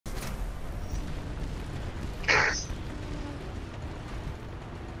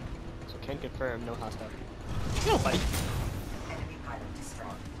can confirm, no hostile. No, buddy. Enemy pilot destroyed.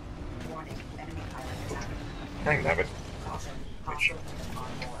 Warning, enemy pilot attacking. Dang nabbit. Caution, hostile unit on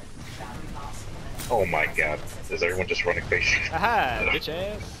board. Battery loss imminent. Oh my god. Is everyone just running basic? Aha, bitch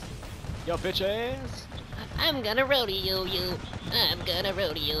ass. Yo, bitch ass. I'm gonna rodeo you. I'm gonna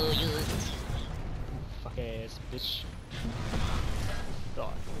rodeo you. Fuck ass, bitch.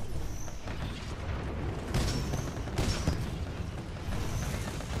 God.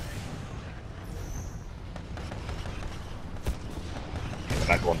 I'm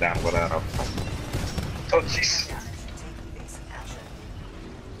not going down without him. Oh jeez. Damage. Take evasive action.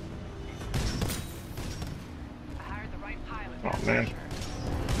 I hired the right pilot. Oh man.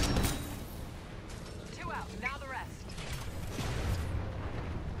 2 out, now the rest.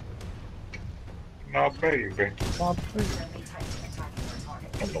 No baby. Friendly Titan attacking your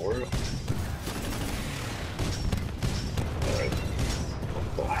target. In the world. Alright. What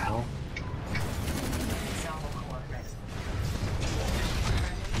the hell? Salvo core ready.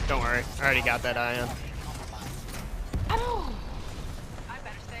 Don't worry, I already got that ion. I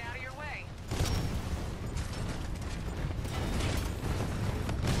better stay out of your way.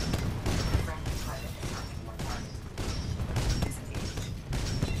 Friendly pilot attacking your target. Disengage.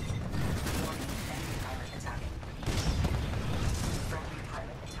 Warning, enemy pilot attacking. Friendly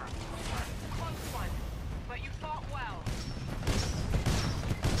pilot attacking your target. Close one, but you fought well.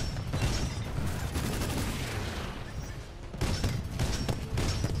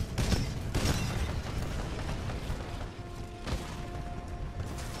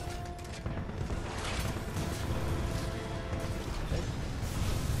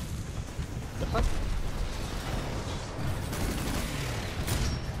 The fuck?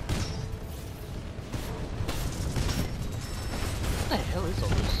 What the hell is all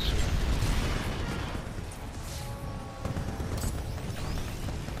this shit?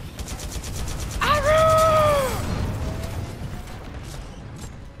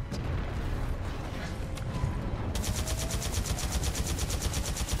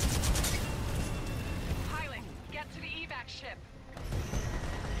 Pilot, get to the evac ship.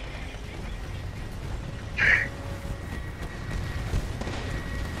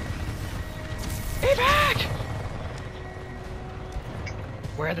 Evac!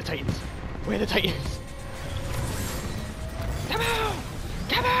 Where are the Titans? Where are the Titans? Come out!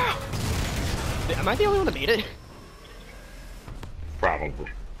 Come out! Am I the only one that made it? Probably.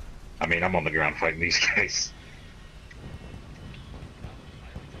 I mean, I'm on the ground fighting these guys.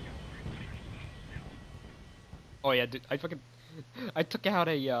 Oh yeah, dude, I took out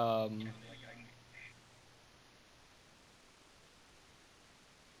a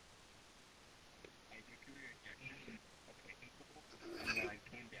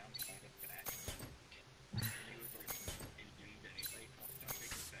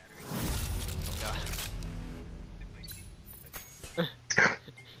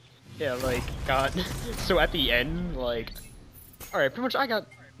yeah, like, God. So at the end, like, alright, pretty much I got,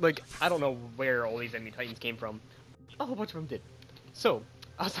 like, I don't know where all these enemy Titans came from. A whole bunch of them did. So,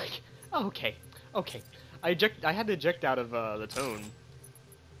 I was like, oh, okay, okay. I had to eject out of, the tone.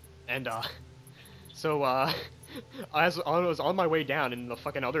 And, so, as I was on my way down and the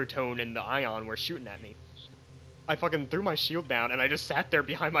fucking other tone and the ion were shooting at me. I fucking threw my shield down and I just sat there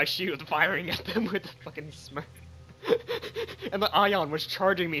behind my shield firing at them with the fucking smurf. And the ion was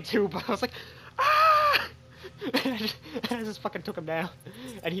charging me too, but I was like, ah! And I just fucking took him down.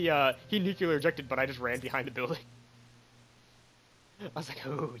 And he nuclear ejected, but I just ran behind the building. I was like,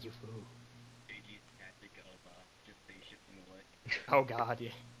 oh, you fool. Oh god, yeah.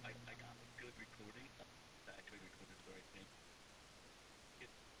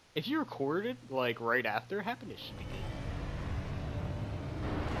 If you recorded, like, right after it happened, it should be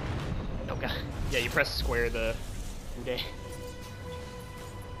good. Oh god. Yeah, you press square the day.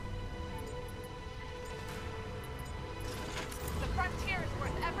 The frontier is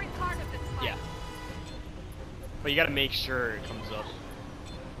worth every part of this fight. Yeah. But you gotta make sure it comes up.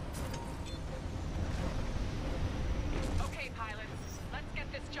 Okay, pilots, let's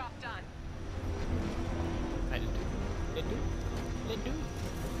get this job done. I didn't do it. Didn't do it. Didn't do it.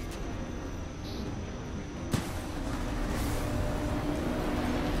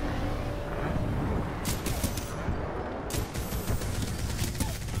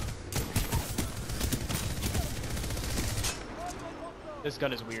 This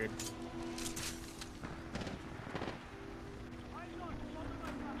gun is weird.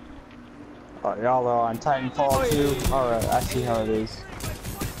 Y'all are on Titanfall too? Alright, I see how it is.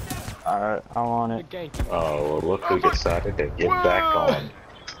 Alright, I'm on it. Oh, well, look who decided to get back on.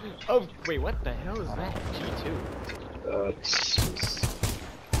 Oh, wait, what the hell is that? G2. Jeez.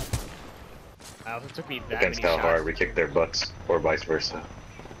 Wow, it took me that Against many how hard shots. we kick their butts, or vice versa.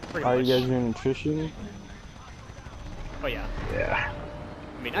 Pretty Are much. you guys doing nutrition? Oh yeah. Yeah.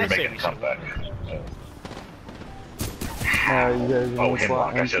 I mean, We're I say making we a should have comeback. won. You guys Oh, doing slot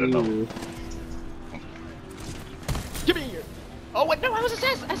Hemlock, I should have entry? known. Give me here. Oh wait, no, I was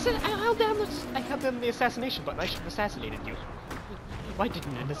I said I held down the assassination button. I should have assassinated you. Why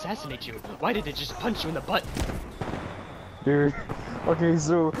didn't it assassinate you? Why did it just punch you in the butt? Dude, okay,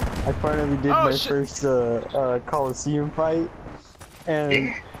 so I finally did Oh, my shit. first Coliseum fight,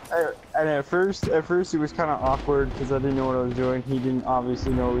 and at first it was kind of awkward because I didn't know what I was doing. He didn't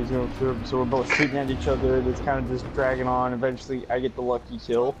obviously know what he was going through, so we're both shooting at each other. And it's kind of just dragging on. Eventually, I get the lucky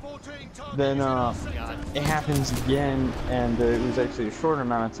kill. Then God. it happens again, and it was actually a shorter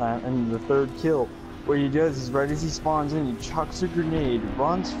amount of time. And the third kill, what he does is right as he spawns in, he chucks a grenade,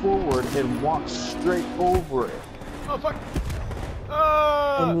 runs forward, and walks straight over it. Oh fuck.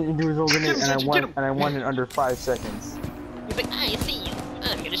 And he was holding Get it, him, and Shinji, get him. I won in under 5 seconds. He's like, I see you.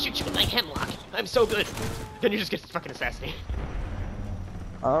 I'm gonna shoot you with my hemlock. I'm so good. Then you just get fucking assassinated.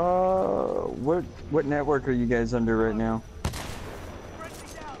 What network are you guys under right now?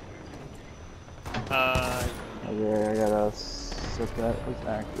 Okay, I gotta set that as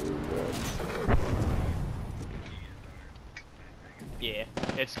active. Yeah,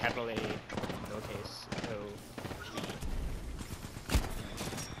 it's capital A, lowercase O.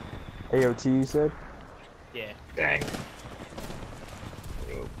 AOT, you said? Yeah. Dang.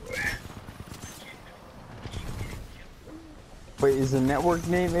 Oh boy. Wait, is the network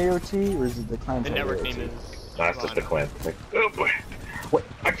name AOT, or is it the client? The network AOT? name is. No, that's just the clan. Like, oh boy. What?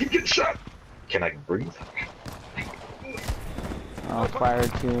 I keep getting shot. Can I breathe? Oh, fire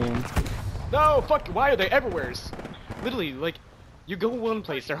team. No, fuck! Why are they everywhere? Literally, like, you go one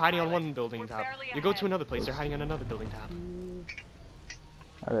place, they're hiding on one building top. You go to another place, they're hiding on another building top.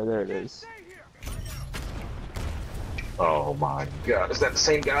 Alright, there it is. Oh my god, is that the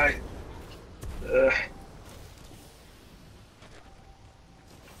same guy?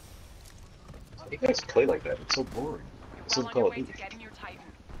 You guys play like that, it's so boring. It's so Well on your Call of way to Duty. getting your Titan.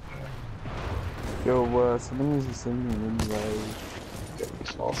 Yo, somebody's just sending me an invite.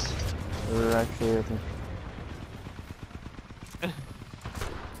 It's false. Or actually, I think.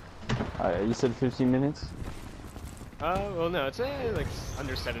 Alright, you said 15 minutes? Well no, it's like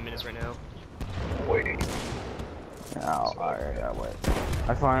under 7 minutes right now. Wait. Oh, alright, I'll wait.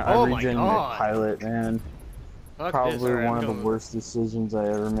 I Oh my regened God. at Pilot, man. Fuck Probably this, alright, one I'm of the going- worst decisions I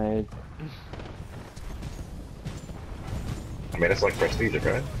ever made. I mean, it's like Prestige,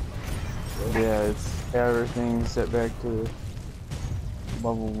 right? Yeah, it's everything set back to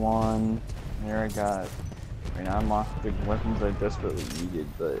level 1. Here I got. I mean, I unlocked the weapons I desperately needed,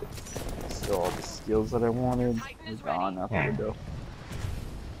 but still all the skills that I wanted are gone out the window.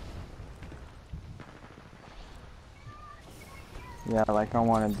 Yeah, like I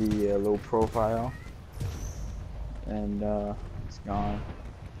wanted the low profile, and it's gone.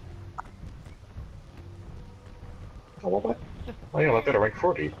 Oh, what? Oh yeah, I got a rank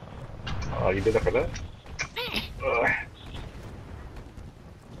 40. Oh, you did that for that?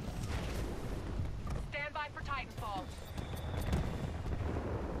 Stand by for Titanfall.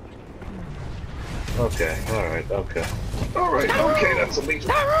 Okay, alright, okay. Alright, okay, that's a legion.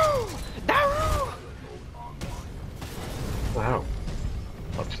 Wow.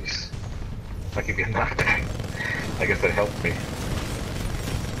 Oh, jeez. I keep getting knocked back. I guess that helped me.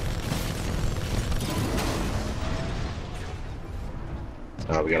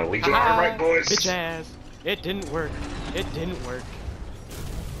 Oh, we got a legion. Alright, boys. Bitch ass. It didn't work. It didn't work.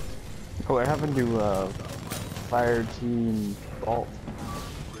 Oh, what happened to Fire Team Vault?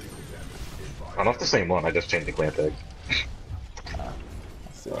 I'm not the same one, I just changed the clan tag.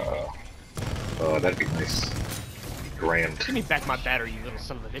 That'd be nice. Grand. Give me back my battery, you little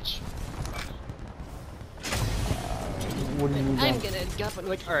son of a bitch. What do you I'm need? gonna gut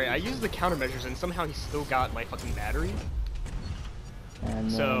Like, alright, I used the countermeasures and somehow he still got my fucking battery.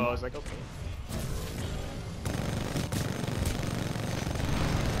 And So I was like, okay.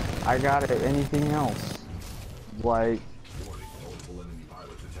 I got it. Anything else? Like,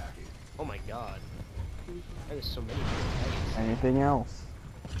 Oh my god. There's so many. anything else?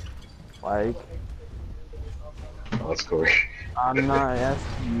 Like, Oh, that's Corey. I'm not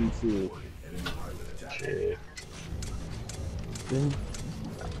asking you to. Shit. Then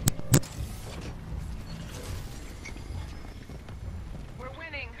We're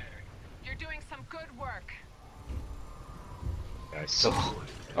winning. You're doing some good work. I saw.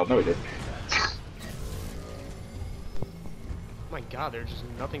 Oh, no, he didn't. My god, there's just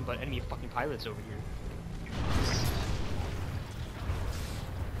nothing but enemy fucking pilots over here.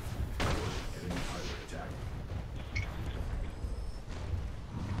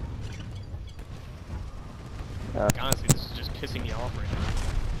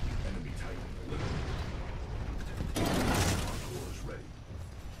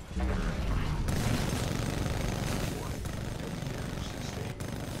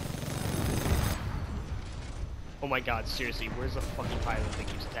 Oh my god, seriously, where's the fucking pilot that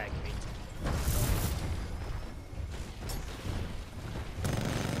keeps attacking me?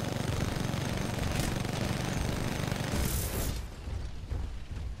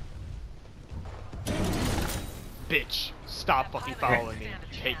 Bitch, stop fucking following me.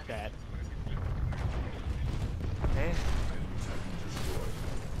 Take that. Eh?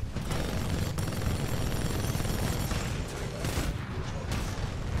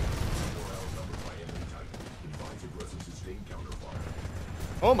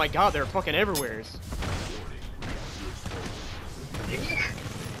 Oh my god, they're fucking everywhere.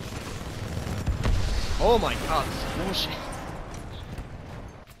 Oh my god, this is bullshit.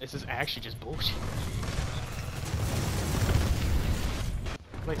 This is actually just bullshit.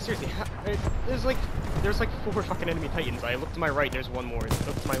 Like, seriously, there's like 4 fucking enemy titans. I look to my right, there's one more.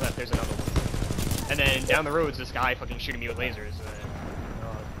 Look to my left, there's another one. And then down the road's this guy fucking shooting me with lasers.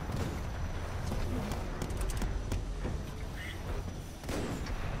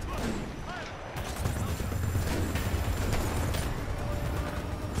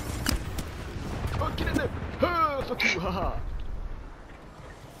 Oh, get in there! Ah, fuck you, haha!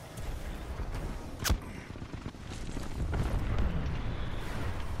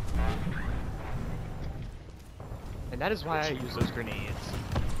 And that is why I use those grenades.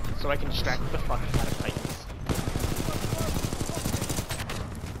 So I can distract the fuck out of titans.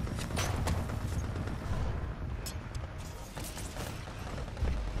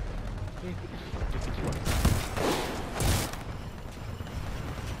 Hey, who the fuck do you think you are?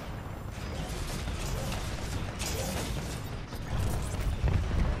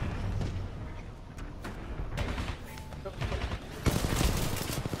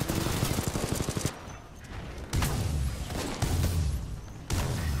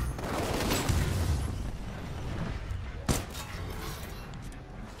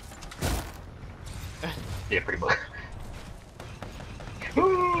 Yeah, pretty much.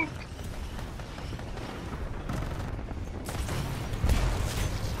 Bring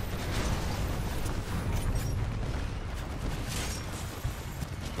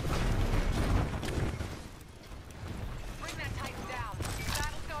that Titan down.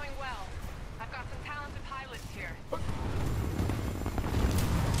 Battle's going well. I've got some talented pilots here.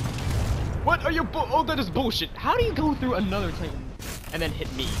 What are you oh, that is bullshit. How do you go through another titan and then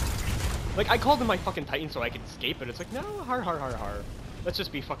hit me? Like, I called them my fucking titan so I could escape, but it's like, no, har. Let's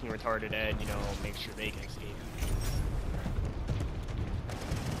just be fucking retarded and, you know, make sure they can escape.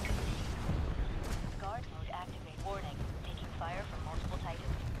 Guard mode activate. Warning. Taking fire from multiple titans.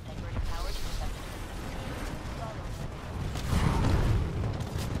 Diverting power to effective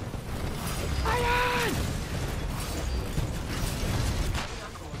Titan!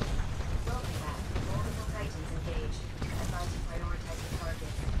 Welcome back. Multiple Titans engaged. Advise to prioritize the target.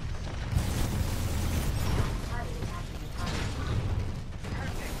 Titan attacking the target.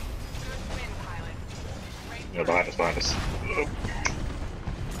 Perfect. Good win, pilot. Great Yeah, behind us, behind us.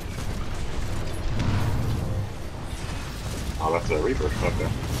 Oh, that's a Reaper. Okay.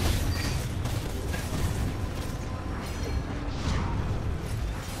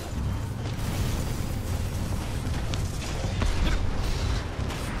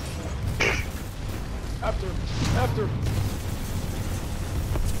 After.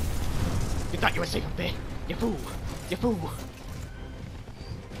 You thought you were safe up there? You fool. You fool.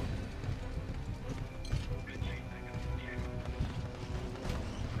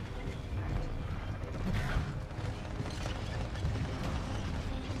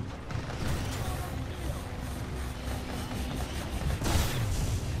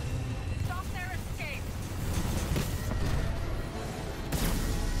 Stop their escape.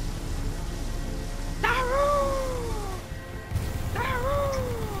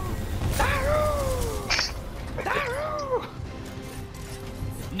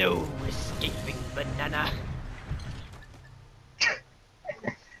 No escaping, banana.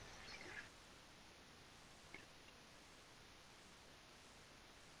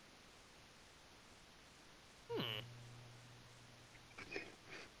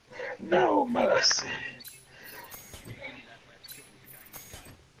 No mercy.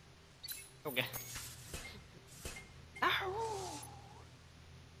 Okay.